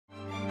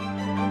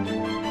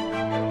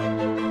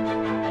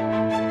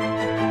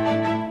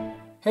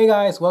Hey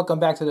guys, welcome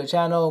back to the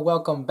channel.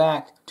 Welcome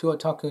back to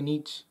Otaku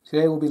Niche.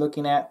 Today we'll be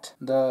looking at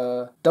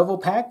the double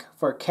pack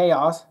for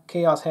Chaos.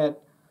 Chaos Head,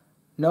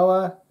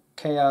 Noah,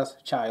 Chaos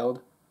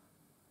Child.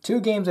 2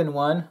 games in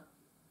one.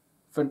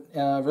 For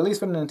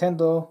released for the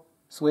Nintendo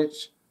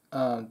Switch,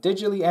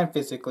 digitally and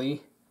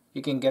physically.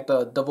 You can get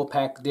the double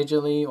pack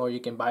digitally, or you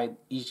can buy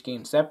each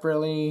game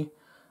separately.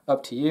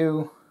 Up to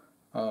you.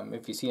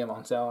 If you see them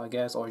on sale, I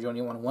guess, or you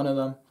only want one of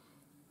them.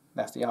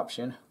 That's the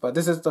option. But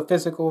this is the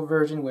physical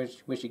version,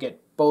 which you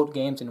get both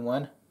games in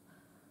one.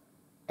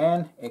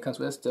 And it comes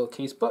with a still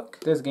case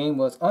book. This game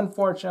was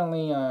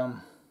unfortunately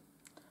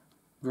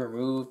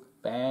removed,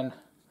 banned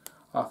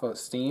off of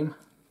Steam.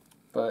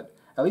 But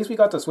at least we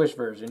got the Switch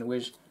version,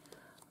 which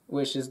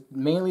is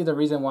mainly the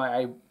reason why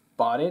I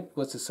bought it,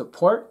 was to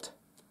support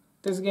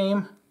this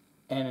game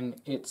and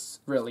its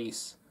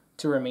release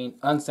to remain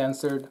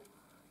uncensored,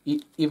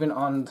 even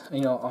on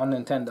on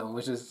Nintendo,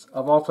 which is,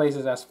 of all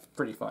places, that's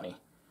pretty funny.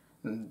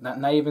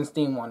 Not even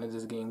Steam wanted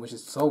this game, which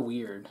is so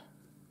weird.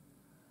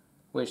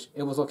 Which,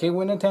 it was okay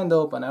with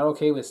Nintendo, but not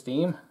okay with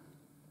Steam.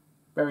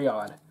 Very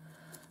odd.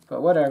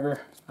 But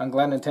whatever. I'm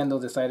glad Nintendo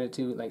decided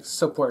to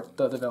support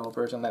the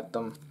developers and let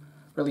them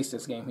release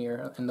this game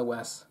here in the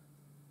West.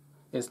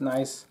 It's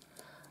nice.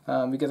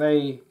 Because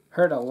I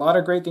heard a lot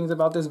of great things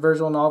about this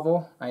visual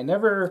novel. I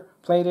never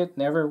played it,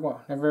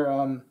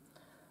 never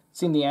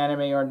seen the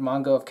anime or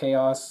manga of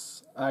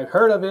Chaos. I've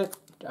heard of it,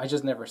 I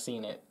just never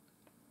seen it.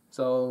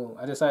 So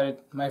I decided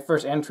my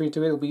first entry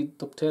to it will be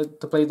to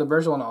play the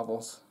visual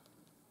novels.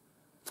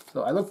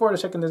 So I look forward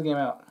to checking this game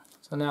out.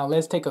 So now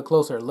let's take a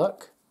closer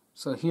look.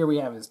 So here we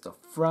have is the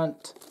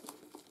front,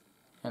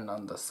 and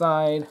on the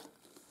side,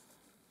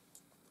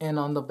 and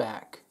on the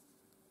back.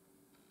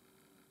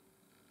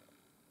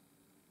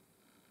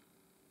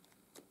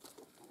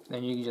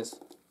 Then you can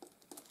just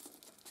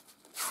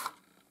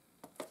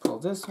pull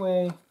this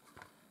way,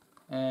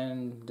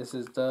 and this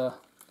is the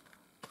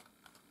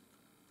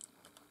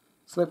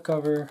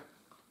slipcover,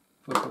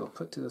 which we'll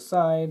put to the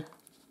side.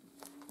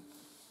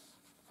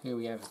 Here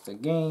we have the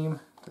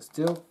game, the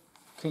still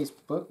case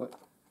book. What?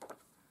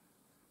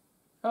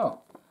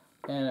 Oh,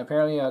 and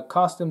apparently a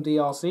costume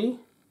DLC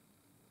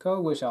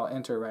code, which I'll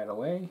enter right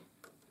away.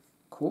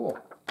 Cool.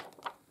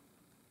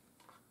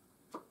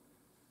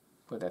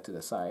 Put that to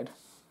the side.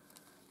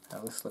 Now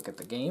let's look at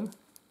the game.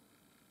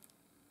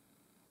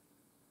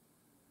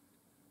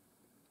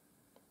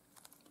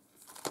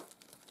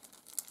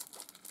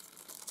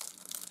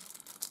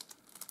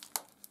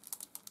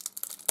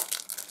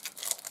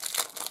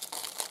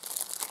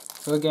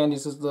 So again,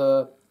 this is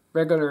the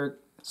regular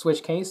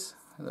Switch case,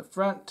 the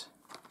front,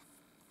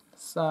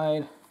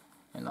 side,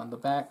 and on the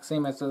back,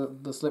 same as the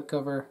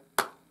slipcover.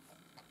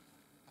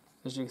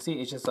 As you can see,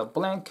 it's just a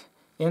blank.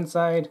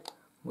 Inside,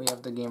 we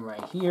have the game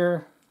right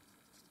here.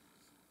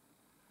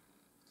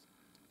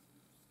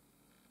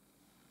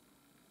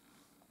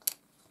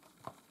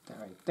 That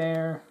right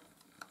there.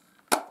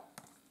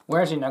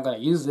 We're actually not going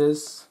to use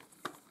this.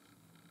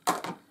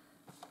 I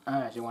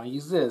actually want to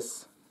use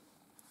this.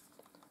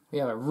 We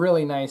have a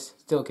really nice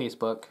still case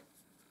book.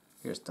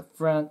 Here's the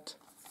front.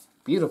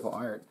 Beautiful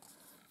art.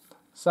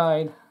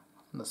 Side,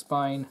 on the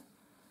spine,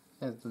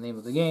 is the name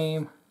of the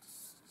game.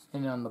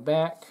 And on the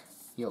back,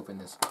 you open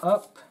this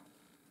up.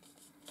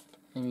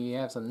 And you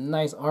have some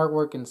nice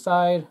artwork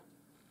inside.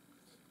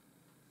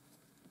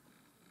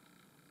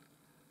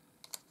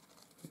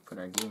 We put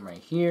our game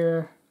right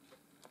here.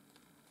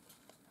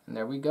 And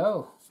there we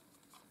go.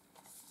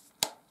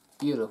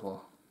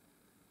 Beautiful.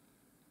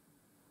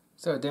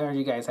 So there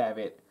you guys have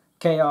it.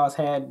 Chaos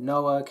Head,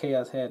 Noah,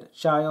 Chaos Head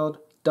Child,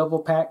 double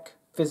pack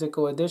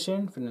physical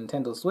edition for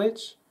Nintendo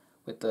Switch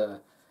with the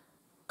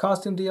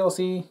costume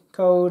DLC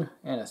code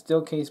and a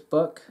still case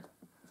book.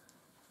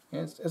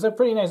 It's a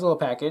pretty nice little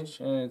package,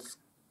 and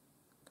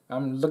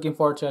I'm looking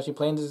forward to actually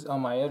playing this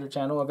on my other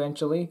channel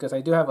eventually, because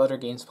I do have other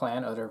games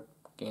planned, other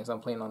games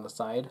I'm playing on the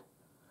side,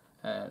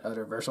 and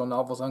other visual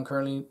novels I'm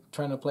currently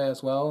trying to play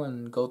as well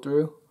and go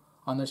through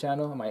on the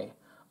channel, on my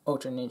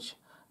Ultra Niche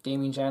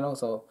gaming channel.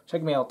 So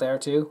check me out there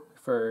too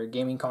for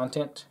gaming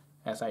content,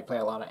 as I play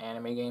a lot of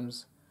anime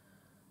games,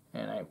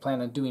 and I plan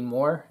on doing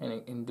more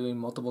and doing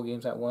multiple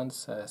games at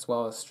once, as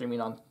well as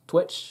streaming on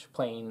Twitch,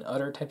 playing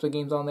other types of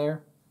games on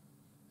there.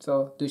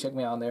 So do check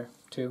me out on there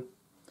too.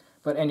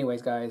 But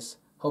anyways guys,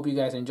 hope you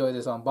guys enjoyed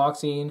this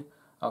unboxing.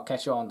 I'll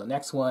catch you on the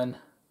next one.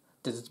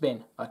 This has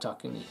been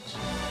Otaku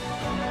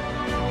Niche.